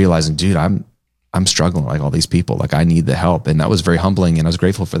realizing, dude, I'm struggling like all these people. Like, I need the help. And that was very humbling, and I was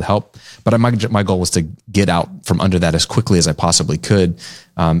grateful for the help. But my goal was to get out from under that as quickly as I possibly could.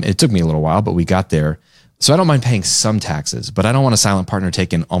 It took me a little while, but we got there. So I don't mind paying some taxes, but I don't want a silent partner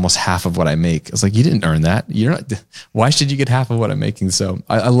taking almost half of what I make. It's like, you didn't earn that. Why should you get half of what I'm making? So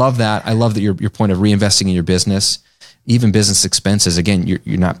I love that. I love that your point of reinvesting in your business, even business expenses. Again,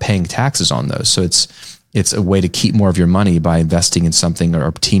 you're not paying taxes on those. So it's a way to keep more of your money by investing in something or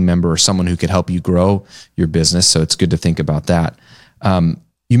a team member or someone who could help you grow your business. So it's good to think about that.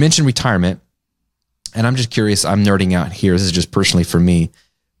 You mentioned retirement, and I'm just curious, I'm nerding out here. This is just personally for me.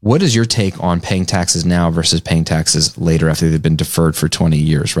 What is your take on paying taxes now versus paying taxes later after they've been deferred for 20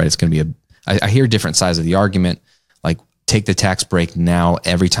 years, right? It's going to be I hear different sides of the argument, like take the tax break now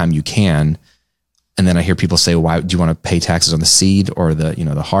every time you can. And then I hear people say, why do you want to pay taxes on the seed or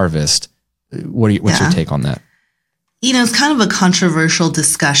the harvest? What's your take on that? It's kind of a controversial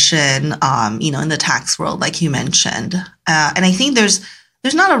discussion, in the tax world, like you mentioned. And I think there's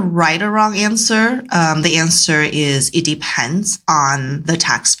not a right or wrong answer. The answer is it depends on the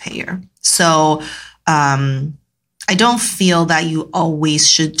taxpayer. So I don't feel that you always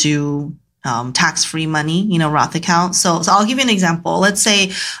should do tax-free money, Roth account. So I'll give you an example. Let's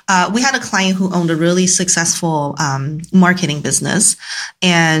say we had a client who owned a really successful marketing business,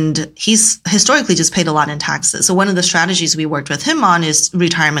 and he's historically just paid a lot in taxes. So one of the strategies we worked with him on is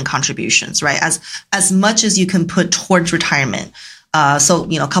retirement contributions, right? As much as you can put towards retirement. So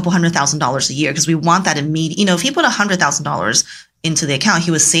a couple $100,000 a year, because we want that immediate. If he put $100,000 into the account,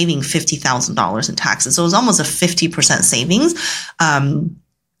 he was saving $50,000 in taxes. So it was almost a 50% savings.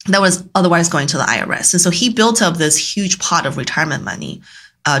 That was otherwise going to the IRS. And so he built up this huge pot of retirement money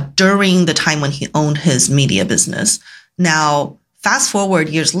during the time when he owned his media business. Now, fast forward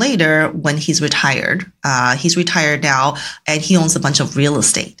years later, when he's retired now, and he owns a bunch of real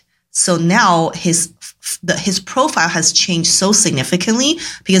estate. So now his profile has changed so significantly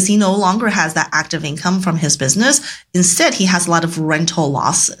because he no longer has that active income from his business. Instead, he has a lot of rental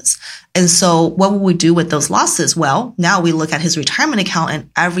losses. And so what would we do with those losses? Well, now we look at his retirement account, and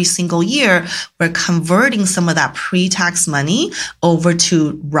every single year we're converting some of that pre-tax money over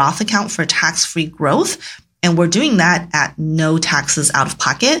to Roth account for tax-free growth. And we're doing that at no taxes out of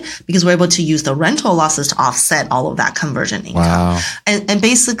pocket because we're able to use the rental losses to offset all of that conversion income. Wow. And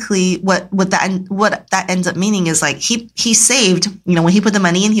basically what that ends up meaning is like he saved, when he put the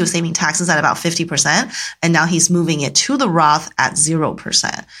money in, he was saving taxes at about 50%. And now he's moving it to the Roth at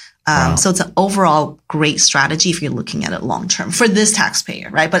 0%. Wow. So it's an overall great strategy if you're looking at it long term for this taxpayer,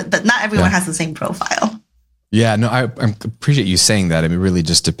 right? But not everyone has the same profile. Yeah, no, I appreciate you saying that. I mean, it really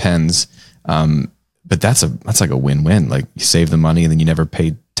just depends. But that's like a win-win. Like you save the money and then you never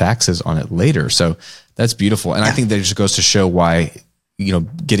pay taxes on it later. So that's beautiful. And I think that just goes to show why,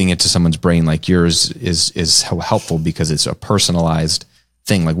 getting into someone's brain like yours is helpful because it's a personalized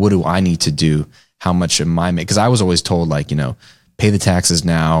thing. Like, what do I need to do? How much am I making? Because I was always told pay the taxes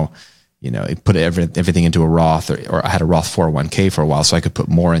now, put everything into a Roth or I had a Roth 401k for a while so I could put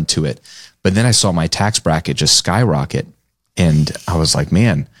more into it. But then I saw my tax bracket just skyrocket and I was like,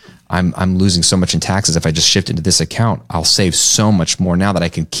 man, I'm losing so much in taxes. If I just shift into this account, I'll save so much more now that I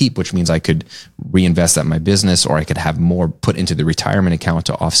can keep, which means I could reinvest that in my business or I could have more put into the retirement account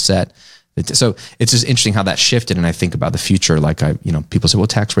to offset. So it's just interesting how that shifted. And I think about the future. Like people say, well,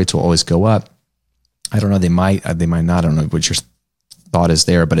 tax rates will always go up. I don't know. They might not. I don't know what your thought is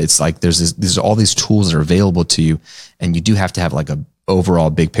there, but it's like there's all these tools that are available to you. And you do have to have like a overall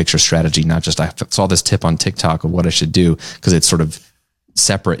big picture strategy, not just I saw this tip on TikTok of what I should do because it's sort of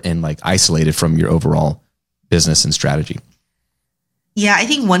separate and like isolated from your overall business and strategy. Yeah, I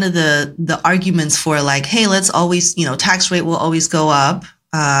think one of the arguments for like, hey, let's always, tax rate will always go up,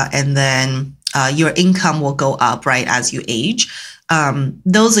 and then your income will go up, right, as you age.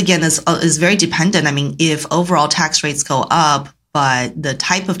 Those again is very dependent. I mean, if overall tax rates go up, but the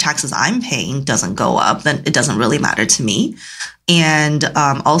type of taxes I'm paying doesn't go up, then it doesn't really matter to me. And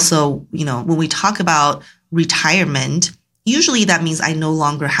also, when we talk about retirement, usually that means I no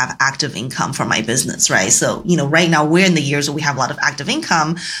longer have active income for my business, right? So, right now we're in the years where we have a lot of active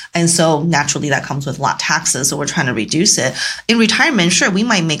income. And so naturally that comes with a lot of taxes. So we're trying to reduce it. In retirement, sure, we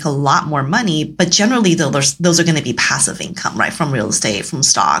might make a lot more money, but generally those are going to be passive income, right? From real estate, from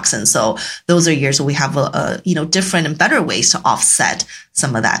stocks. And so those are years where we have different and better ways to offset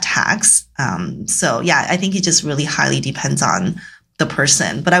some of that tax. So yeah, I think it just really highly depends on the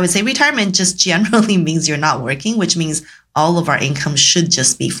person. But I would say retirement just generally means you're not working, which means all of our income should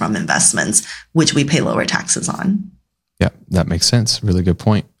just be from investments, which we pay lower taxes on. Yeah, that makes sense. Really good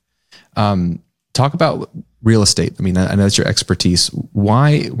point. Talk about real estate. I mean, I know that's your expertise.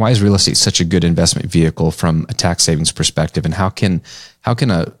 Why is real estate such a good investment vehicle from a tax savings perspective? And how can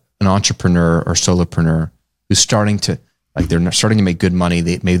an entrepreneur or solopreneur who's starting to they're starting to make good money,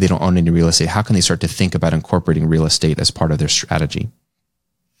 maybe they don't own any real estate, how can they start to think about incorporating real estate as part of their strategy?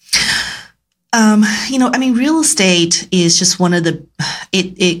 Real estate is just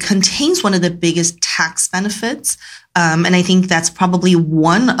it contains one of the biggest tax benefits. And I think that's probably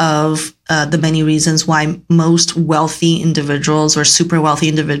one of the many reasons why most wealthy individuals or super wealthy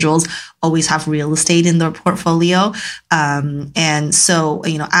individuals always have real estate in their portfolio. And so,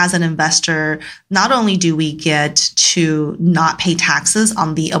 as an investor, not only do we get to not pay taxes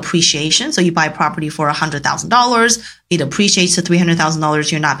on the appreciation. So you buy property for $100,000, it appreciates to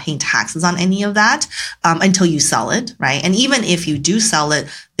 $300,000. You're not paying taxes on any of that until you sell it, right? And even if you do sell it,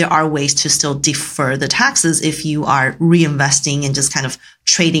 there are ways to still defer the taxes if you are reinvesting and just kind of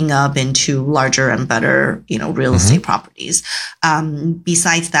trading up into larger and better, real estate properties.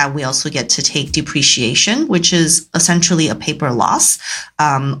 Besides that, we also get to take depreciation, which is essentially a paper loss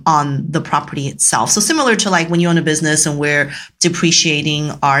on the property itself. So similar to like when you own a business and we're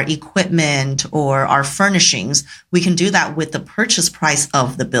depreciating our equipment or our furnishings, we can do that with the purchase price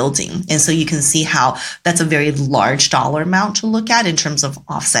of the building. And so you can see how that's a very large dollar amount to look at in terms of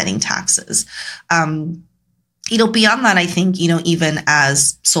offsetting taxes. Beyond that, I think, even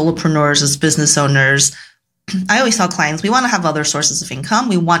as solopreneurs, as business owners, I always tell clients, we want to have other sources of income.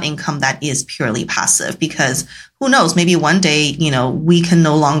 We want income that is purely passive because who knows, maybe one day, we can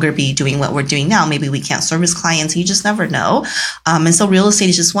no longer be doing what we're doing now. Maybe we can't service clients. You just never know. And so real estate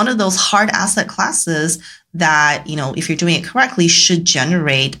is just one of those hard asset classes that, if you're doing it correctly, should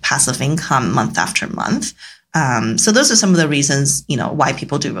generate passive income month after month. So those are some of the reasons, why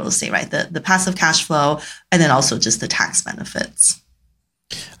people do real estate, right? The passive cash flow, and then also just the tax benefits.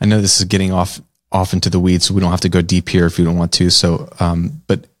 I know this is getting off into the weeds, so we don't have to go deep here if you don't want to. So,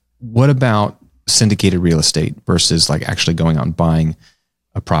 but what about syndicated real estate versus like actually going out and buying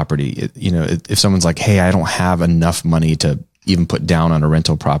a property? If someone's like, hey, I don't have enough money to even put down on a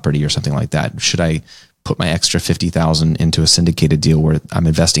rental property or something like that? Should I put my extra $50,000 into a syndicated deal where I'm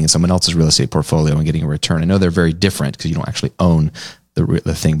investing in someone else's real estate portfolio and getting a return? I know they're very different because you don't actually own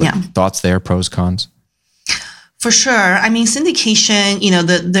the thing, but thoughts there, pros, cons? For sure. I mean, syndication,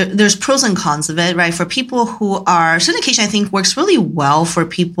 there's pros and cons of it, right? For people who are, syndication, I think works really well for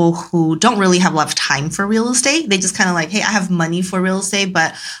people who don't really have a lot of time for real estate. They just kind of like, hey, I have money for real estate,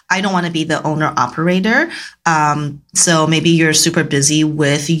 but I don't want to be the owner operator. So maybe you're super busy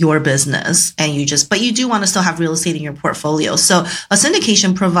with your business and but you do want to still have real estate in your portfolio. So a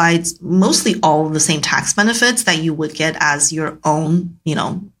syndication provides mostly all of the same tax benefits that you would get as your own,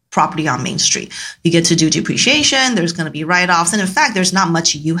 property on Main Street. You get to do depreciation. There's going to be write-offs. And in fact, there's not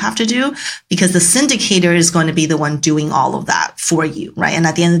much you have to do because the syndicator is going to be the one doing all of that for you, right? And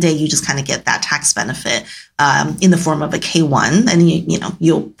at the end of the day, you just kind of get that tax benefit in the form of a K-1, and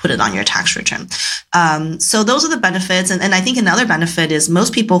you'll put it on your tax return. So those are the benefits. And I think another benefit is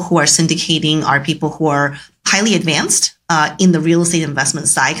most people who are syndicating are people who are highly advanced in the real estate investment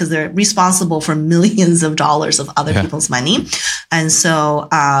side because they're responsible for millions of dollars of other people's money. And so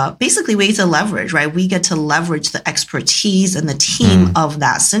basically we get to leverage, right? We get to leverage the expertise and the team of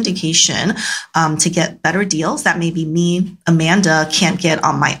that syndication to get better deals that maybe me, Amanda, can't get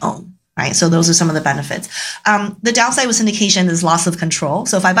on my own. Right. So those are some of the benefits. The downside with syndication is loss of control.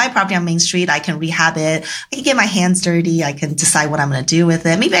 So if I buy property on Main Street, I can rehab it. I can get my hands dirty. I can decide what I'm going to do with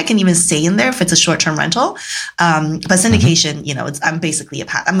it. Maybe I can even stay in there if it's a short-term rental. But syndication, I'm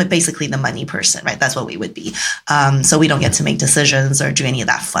basically the money person, right? That's what we would be. So we don't get to make decisions or do any of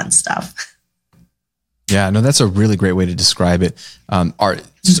that fun stuff. Yeah, no, that's a really great way to describe it. Are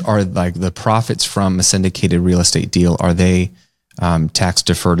like the profits from a syndicated real estate deal, are they tax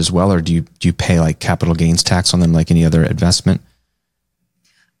deferred as well, or do you pay like capital gains tax on them like any other investment?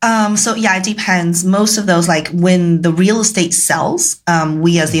 So yeah, it depends. Most of those, like when the real estate sells,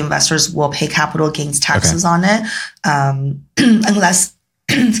 we as the investors will pay capital gains taxes on it, unless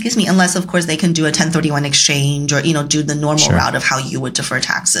unless of course they can do a 1031 exchange or do the normal route of how you would defer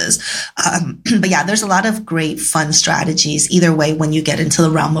taxes. But yeah, there's a lot of great fun strategies either way when you get into the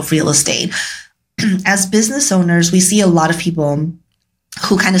realm of real estate. As business owners, we see a lot of people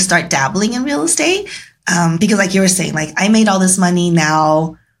who kind of start dabbling in real estate because like you were saying, like I made all this money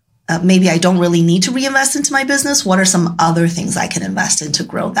now, maybe I don't really need to reinvest into my business. What are some other things I can invest in to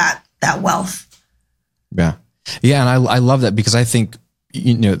grow that wealth? Yeah. And I love that because I think,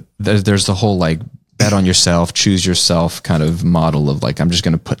 there's the whole like bet on yourself, choose yourself kind of model of like, I'm just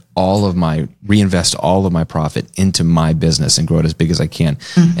going to reinvest all of my profit into my business and grow it as big as I can.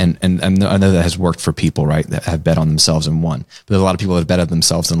 And I know that has worked for people, right, that have bet on themselves and won. But there's a lot of people that have bet on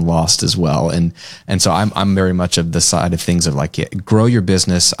themselves and lost as well. And so I'm very much of the side of things of like, grow your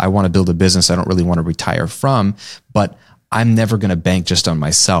business. I want to build a business I don't really want to retire from, but I'm never going to bank just on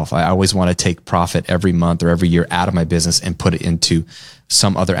myself. I always want to take profit every month or every year out of my business and put it into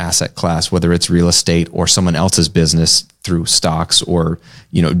some other asset class, whether it's real estate or someone else's business through stocks or,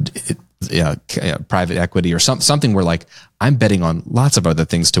 private equity or something where like I'm betting on lots of other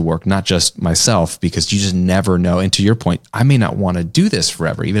things to work, not just myself, because you just never know. And to your point, I may not want to do this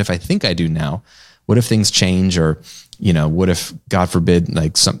forever, even if I think I do now. What if things change or, what if, God forbid,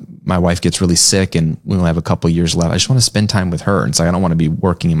 like my wife gets really sick and we only have a couple of years left. I just want to spend time with her. And so I don't want to be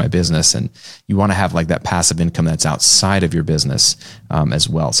working in my business. And you want to have like that passive income that's outside of your business as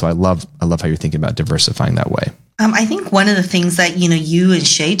well. So I love how you're thinking about diversifying that way. I think one of the things that, you and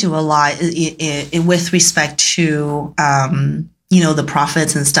Shay do a lot with respect to, the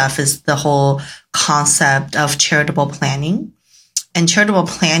profits and stuff is the whole concept of charitable planning. And charitable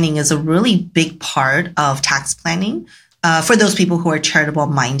planning is a really big part of tax planning for those people who are charitable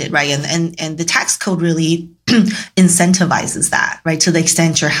minded, right? And the tax code really incentivizes that, right? To the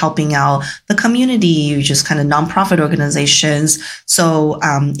extent you're helping out the community, you just kind of nonprofit organizations. So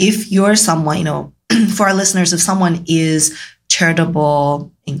if you're someone, for our listeners, if someone is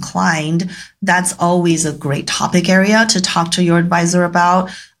charitable inclined, that's always a great topic area to talk to your advisor about.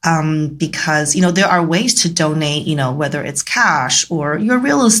 Because, there are ways to donate, whether it's cash or your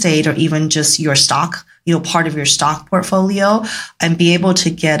real estate or even just your stock, part of your stock portfolio and be able to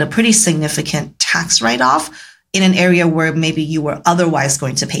get a pretty significant tax write-off in an area where maybe you were otherwise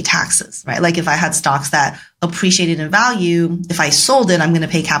going to pay taxes, right? Like if I had stocks that appreciated in value, if I sold it, I'm going to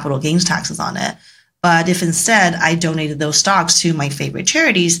pay capital gains taxes on it. But if instead I donated those stocks to my favorite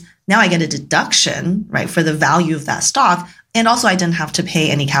charities, now I get a deduction, right, for the value of that stock. And also I didn't have to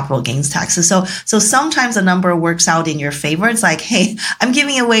pay any capital gains taxes. So sometimes a number works out in your favor. It's like, hey, I'm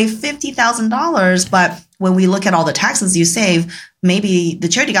giving away $50,000, but when we look at all the taxes you save, maybe the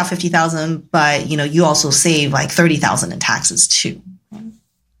charity got 50,000, but you also save like 30,000 in taxes too.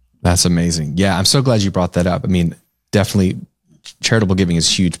 That's amazing. Yeah, I'm so glad you brought that up. I mean, definitely charitable giving is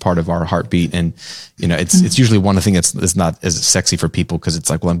a huge part of our heartbeat. And, it's usually one of the things that's not as sexy for people because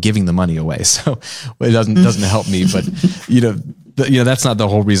it's like, well, I'm giving the money away. So it doesn't help me, but that's not the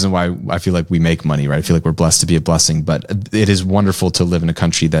whole reason why I feel like we make money, right? I feel like we're blessed to be a blessing, but it is wonderful to live in a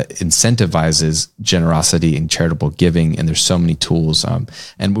country that incentivizes generosity and charitable giving. And there's so many tools.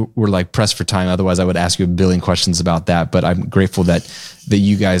 And we're like pressed for time. Otherwise I would ask you a billion questions about that, but I'm grateful that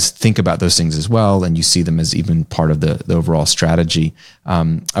you guys think about those things as well. And you see them as even part of the overall strategy.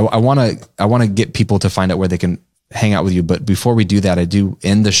 I want to get people to find out where they can hang out with you. But before we do that, I do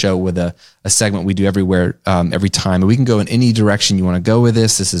end the show with a segment we do every time. And we can go in any direction you want to go with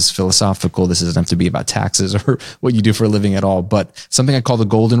this. This is philosophical. This doesn't have to be about taxes or what you do for a living at all, but something I call the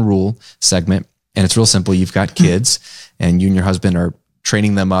golden rule segment. And it's real simple. You've got kids and you and your husband are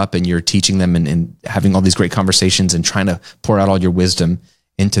training them up and you're teaching them and having all these great conversations and trying to pour out all your wisdom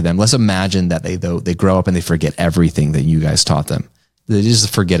into them. Let's imagine that they grow up and they forget everything that you guys taught them. They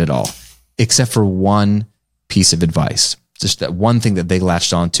just forget it all, except for one piece of advice, just that one thing that they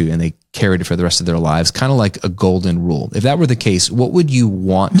latched onto and they carried it for the rest of their lives, kind of like a golden rule. If that were the case, what would you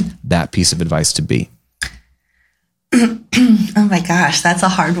want that piece of advice to be? Oh my gosh, that's a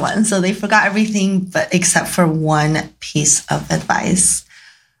hard one. So they forgot everything, but except for one piece of advice.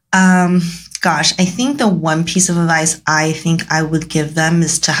 Gosh, I think the one piece of advice I think I would give them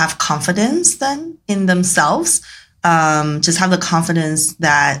is to have confidence then in themselves. Just have the confidence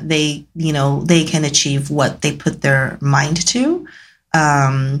that they can achieve what they put their mind to.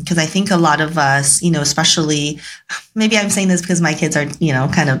 Cause I think a lot of us, especially maybe I'm saying this because my kids are,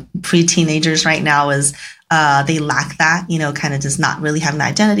 kind of pre-teenagers right now they lack that, kind of just not really have an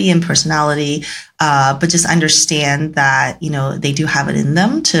identity and personality, but just understand that, they do have it in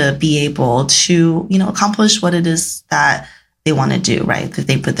them to be able to, accomplish what it is that they want to do, right? If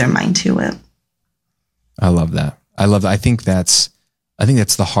they put their mind to it. I love that. I think that's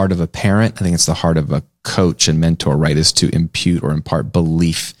the heart of a parent. I think it's the heart of a coach and mentor, right? Is to impute or impart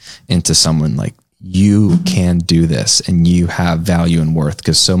belief into someone like, you can do this and you have value and worth,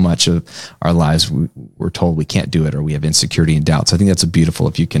 because so much of our lives we're told we can't do it or we have insecurity and doubt. So I think that's beautiful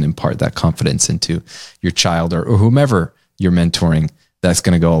if you can impart that confidence into your child or whomever you're mentoring. That's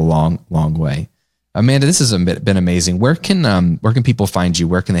going to go a long, long way. Amanda, this has been amazing. Where can people find you?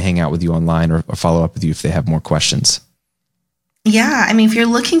 Where can they hang out with you online or follow up with you if they have more questions? Yeah, I mean, if you're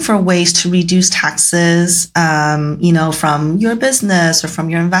looking for ways to reduce taxes, from your business or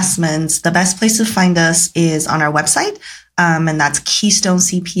from your investments, the best place to find us is on our website. And that's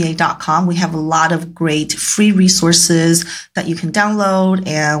keystonecpa.com. We have a lot of great free resources that you can download,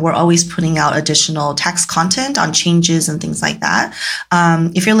 and we're always putting out additional tax content on changes and things like that.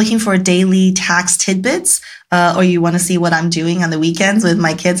 If you're looking for daily tax tidbits, or you want to see what I'm doing on the weekends with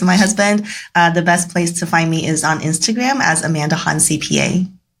my kids and my husband, the best place to find me is on Instagram as Amanda Han CPA.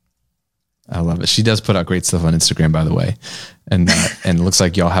 I love it. She does put out great stuff on Instagram, by the way. And it looks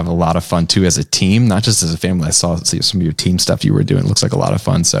like y'all have a lot of fun too as a team, not just as a family. I saw some of your team stuff you were doing. It looks like a lot of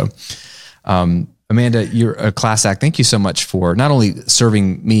fun. So, Amanda, you're a class act. Thank you so much for not only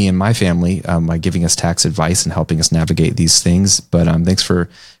serving me and my family by giving us tax advice and helping us navigate these things, but thanks for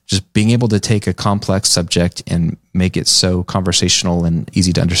just being able to take a complex subject and make it so conversational and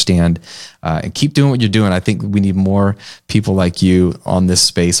easy to understand, and keep doing what you're doing. I think we need more people like you on this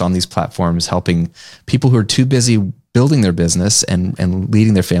space, on these platforms, helping people who are too busy building their business and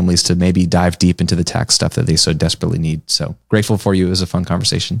leading their families to maybe dive deep into the tax stuff that they so desperately need. So grateful for you. It was a fun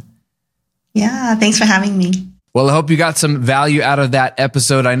conversation. Yeah, thanks for having me. Well, I hope you got some value out of that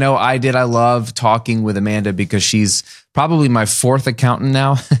episode. I know I did. I love talking with Amanda because she's probably my fourth accountant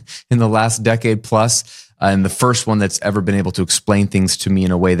now in the last decade plus, and the first one that's ever been able to explain things to me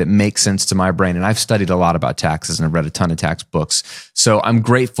in a way that makes sense to my brain. And I've studied a lot about taxes and I've read a ton of tax books. So I'm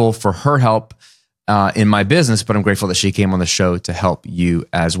grateful for her help in my business, but I'm grateful that she came on the show to help you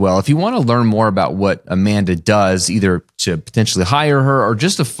as well. If you want to learn more about what Amanda does, either to potentially hire her or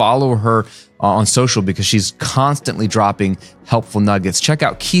just to follow her on social, because she's constantly dropping helpful nuggets, check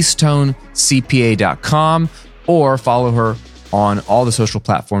out KeystoneCPA.com or follow her on all the social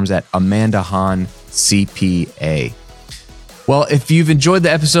platforms at Amanda Han CPA. Well, if you've enjoyed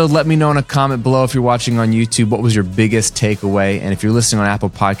the episode, let me know in a comment below. If you're watching on YouTube, what was your biggest takeaway? And if you're listening on Apple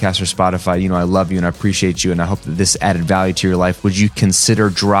Podcasts or Spotify, I love you and I appreciate you. And I hope that this added value to your life. Would you consider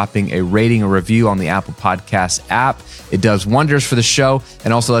dropping a rating or review on the Apple Podcast app? It does wonders for the show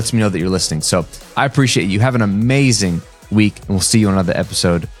and also lets me know that you're listening. So I appreciate you. Have an amazing week and we'll see you on another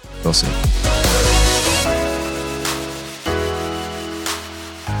episode real soon.